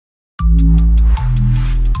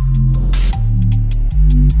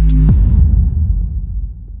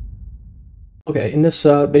Okay, in this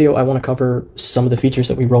video, I want to cover some of the features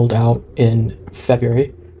that we rolled out in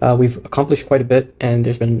February. We've accomplished quite a bit, and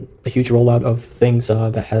there's been a huge rollout of things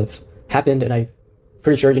that have happened, and I'm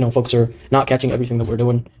pretty sure, folks are not catching everything that we're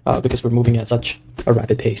doing because we're moving at such a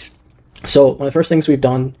rapid pace. So one of the first things we've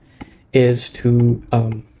done is to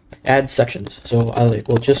add sections. So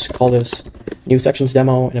we'll just call this new sections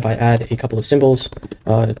demo, and if I add a couple of symbols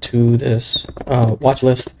to this watch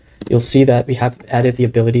list, you'll see that we have added the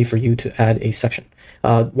ability for you to add a section.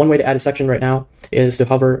 One way to add a section right now is to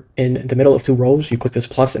hover in the middle of two rows. You click this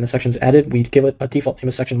plus and the section's added. We give it a default name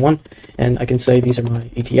of section 1, and I can say these are my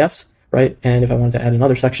ETFs, right? And if I wanted to add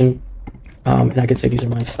another section, and I could say these are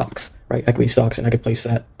my stocks, right? Equity stocks, and I could place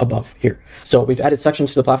that above here. So we've added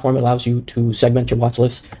sections to the platform. It allows you to segment your watch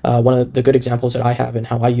list. One of the good examples that I have and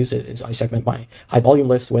how I use it is I segment my high volume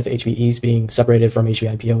list with HVEs being separated from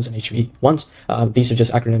HVIPOs and HV1s. These are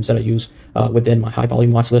just acronyms that I use within my high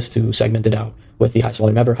volume watch list to segment it out with the highest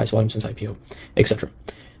volume ever, highest volume since IPO, etc.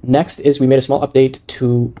 Next is we made a small update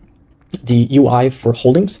to the UI for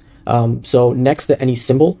holdings. So next to any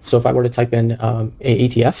symbol, so if I were to type in a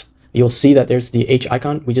ETF, you'll see that there's the H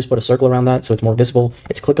icon. We just put a circle around that so it's more visible.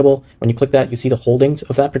 It's clickable. When you click that, you see the holdings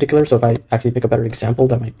of that particular. So if I actually pick a better example,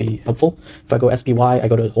 that might be helpful. If I go SPY, I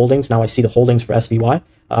go to holdings. Now I see the holdings for SPY,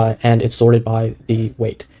 and it's sorted by the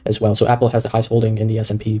weight as well. So Apple has the highest holding in the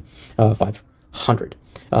S&P 500.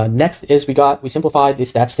 Next is we simplified the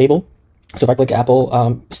stats table. So if I click Apple,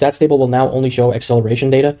 stats table will now only show acceleration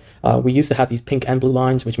data. We used to have these pink and blue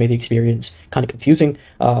lines, which made the experience kind of confusing.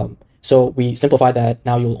 So we simplified that.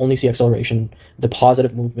 Now you'll only see acceleration. The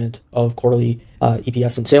positive movement of quarterly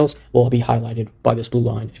EPS and sales will be highlighted by this blue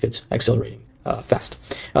line if it's accelerating fast.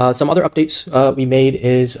 Some other updates we made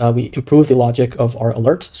is we improved the logic of our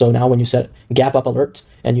alerts. So now when you set gap up alerts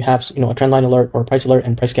and you have a trend line alert or a price alert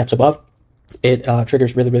and price gaps above, it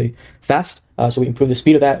triggers really, really fast. So we improve the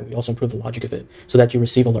speed of that, and we also improve the logic of it so that you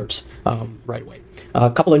receive alerts right away. A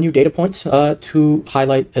couple of new data points to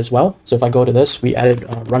highlight as well. So if I go to this, we added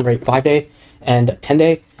run rate 5-day and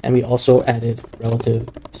 10-day, and we also added relative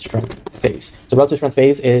strength phase. So relative strength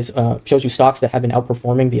phase is shows you stocks that have been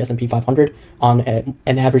outperforming the S&P 500 on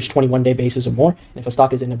an average 21-day basis or more. And if a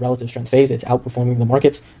stock is in a relative strength phase, it's outperforming the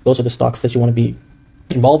markets. Those are the stocks that you want to be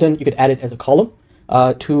involved in. You could add it as a column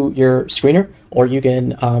to your screener, or you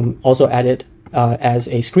can also add it as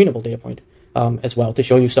a screenable data point as well to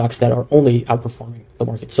show you stocks that are only outperforming the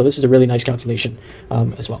market. So this is a really nice calculation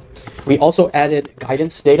as well. We also added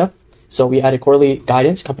guidance data. So we added quarterly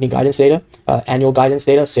guidance, company guidance data, annual guidance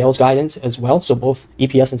data, sales guidance as well. So both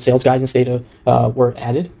EPS and sales guidance data were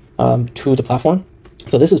added to the platform.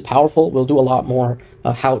 So this is powerful. We'll do a lot more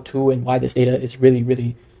how to and why this data is really,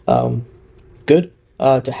 really good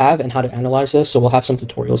to have and how to analyze this. So we'll have some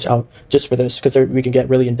tutorials out just for this because we can get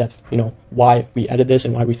really in depth, why we added this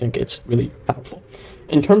and why we think it's really powerful.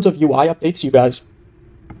 In terms of UI updates, you guys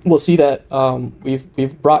will see that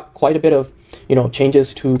we've brought quite a bit of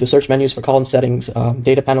changes to the search menus for column settings.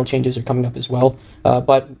 Data panel changes are coming up as well.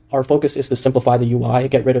 But our focus is to simplify the UI,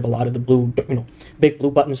 get rid of a lot of the blue, big blue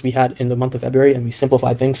buttons we had in the month of February, and we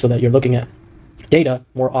simplified things so that you're looking at data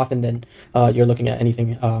more often than you're looking at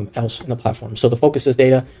anything else in the platform. So the focus is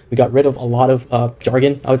data. We got rid of a lot of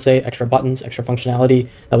jargon, I would say, extra buttons, extra functionality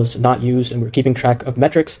that was not used, and we're keeping track of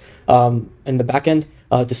metrics in the back end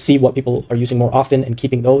to see what people are using more often and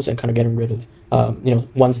keeping those and kind of getting rid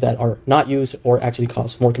of ones that are not used or actually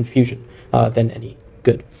cause more confusion than any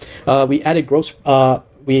good. We added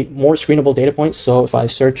more screenable data points. So if I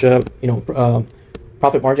search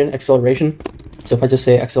profit margin acceleration. So if I just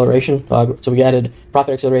say acceleration, so we added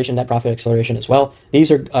profit acceleration, net profit acceleration as well.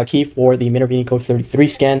 These are key for the Minervini Code 33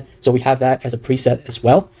 scan. So we have that as a preset as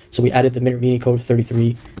well. So we added the Minervini Code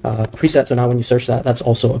 33 preset. So now when you search that, that's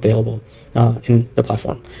also available in the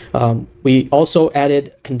platform. We also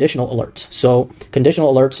added conditional alerts. So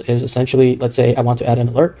conditional alerts is essentially, let's say I want to add an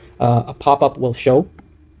alert, a pop-up will show.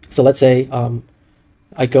 So let's say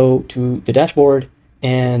I go to the dashboard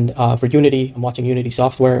and for Unity, I'm watching Unity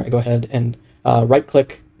software. I go ahead and right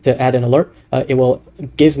click to add an alert. It will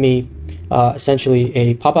give me essentially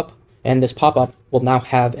a pop-up, and this pop-up will now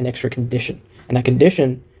have an extra condition, and that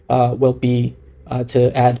condition will be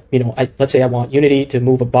to add, let's say I want Unity to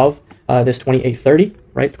move above this 2830,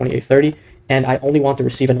 right, 2830, and I only want to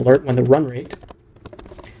receive an alert when the run rate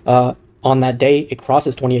on that day it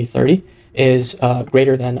crosses 2830 is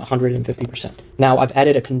greater than 150%. Now I've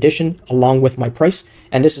added a condition along with my price,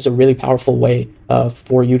 and this is a really powerful way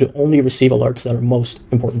for you to only receive alerts that are most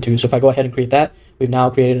important to you. So if I go ahead and create that, we've now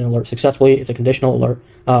created an alert successfully. It's a conditional alert.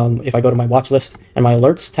 If I go to my watch list and my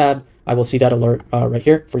alerts tab, I will see that alert right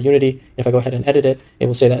here for Unity. If I go ahead and edit it, it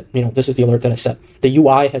will say that, you know, this is the alert that I set. The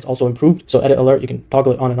UI has also improved. So edit alert, you can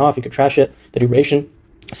toggle it on and off. You can trash it, the duration,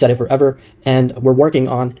 set it forever. And we're working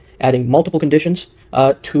on adding multiple conditions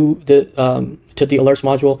to the alerts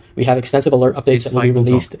module. We have extensive alert updates that will be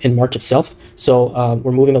released in March itself. So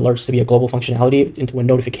we're moving alerts to be a global functionality into a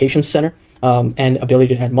notification center, and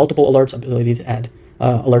ability to add multiple alerts, ability to add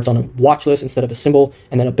alerts on a watch list instead of a symbol,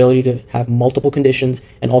 and then ability to have multiple conditions,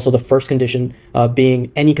 and also the first condition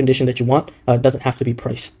being any condition that you want. Doesn't have to be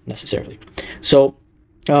price necessarily. So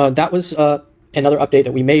that was another update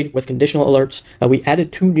that we made with conditional alerts. We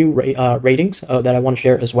added 2 new ratings that I want to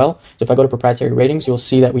share as well. So if I go to proprietary ratings, you'll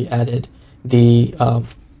see that we added the,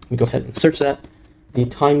 let me go ahead and search that, the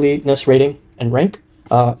timeliness rating and rank.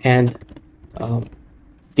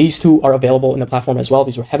 These 2 are available in the platform as well.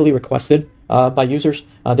 These were heavily requested by users.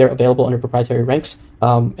 They're available under proprietary ranks,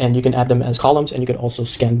 and you can add them as columns, and you could also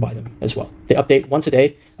scan by them as well. They update once a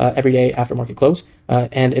day, every day after market close,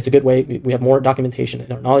 and it's a good way. We have more documentation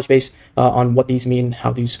in our knowledge base on what these mean,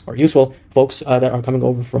 how these are useful. Folks that are coming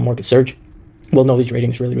over from Market Surge will know these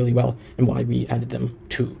ratings really, really well and why we added them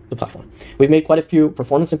to the platform. We've made quite a few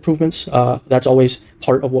performance improvements. That's always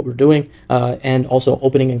part of what we're doing, and also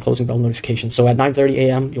opening and closing bell notifications. So at 9:30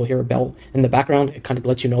 a.m., you'll hear a bell in the background. It kind of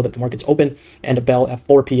lets you know that the market's open, and a bell at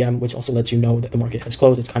 4 p.m., which also lets you know that the market has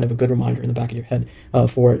closed. It's kind of a good reminder in the back of your head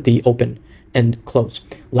for the open and close.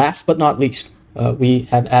 Last but not least, we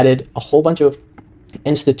have added a whole bunch of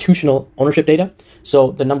institutional ownership data.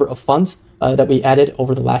 So the number of funds that we added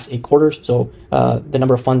over the last 8 quarters. So the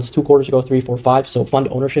number of funds 2 quarters ago, 3, 4, 5. So fund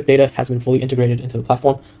ownership data has been fully integrated into the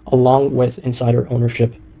platform, along with insider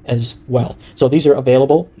ownership as well. So these are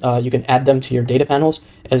available. You can add them to your data panels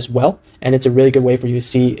as well. And it's a really good way for you to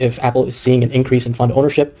see if Apple is seeing an increase in fund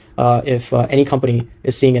ownership, if any company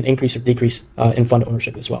is seeing an increase or decrease in fund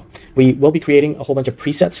ownership as well. We will be creating a whole bunch of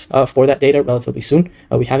presets for that data relatively soon.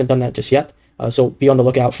 We haven't done that just yet. So be on the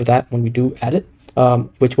lookout for that when we do add it,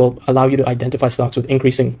 which will allow you to identify stocks with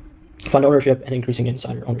increasing fund ownership and increasing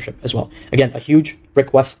insider ownership as well. Again, a huge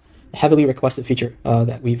request, heavily requested feature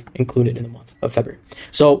that we've included in the month of February.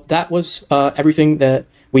 So that was everything that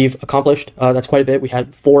we've accomplished. That's quite a bit. We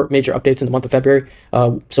had 4 major updates in the month of February.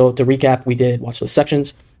 So to recap, we did watchlist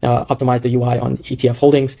sections, optimized the UI on ETF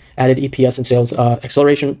holdings, added EPS and sales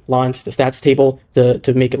acceleration lines, the stats table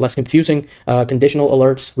to make it less confusing, conditional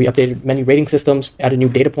alerts. We updated many rating systems, added new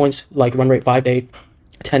data points like run rate 5-day,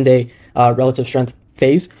 10-day relative strength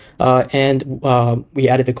phase, and we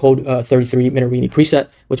added the code 33 Minervini preset,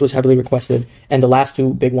 which was heavily requested. And the last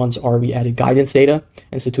 2 big ones are we added guidance data,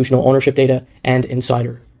 institutional ownership data, and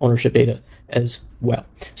insider ownership data as well.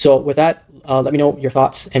 So with that, let me know your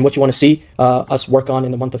thoughts and what you want to see us work on in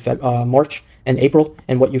the month of March and April,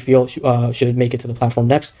 and what you feel should make it to the platform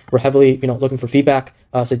next. We're heavily, looking for feedback,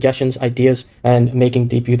 suggestions, ideas, and making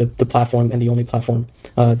Deepvue the platform and the only platform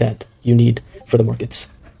that you need for the markets.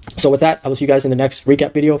 So with that, I will see you guys in the next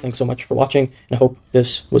recap video. Thanks so much for watching, and I hope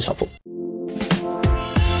this was helpful.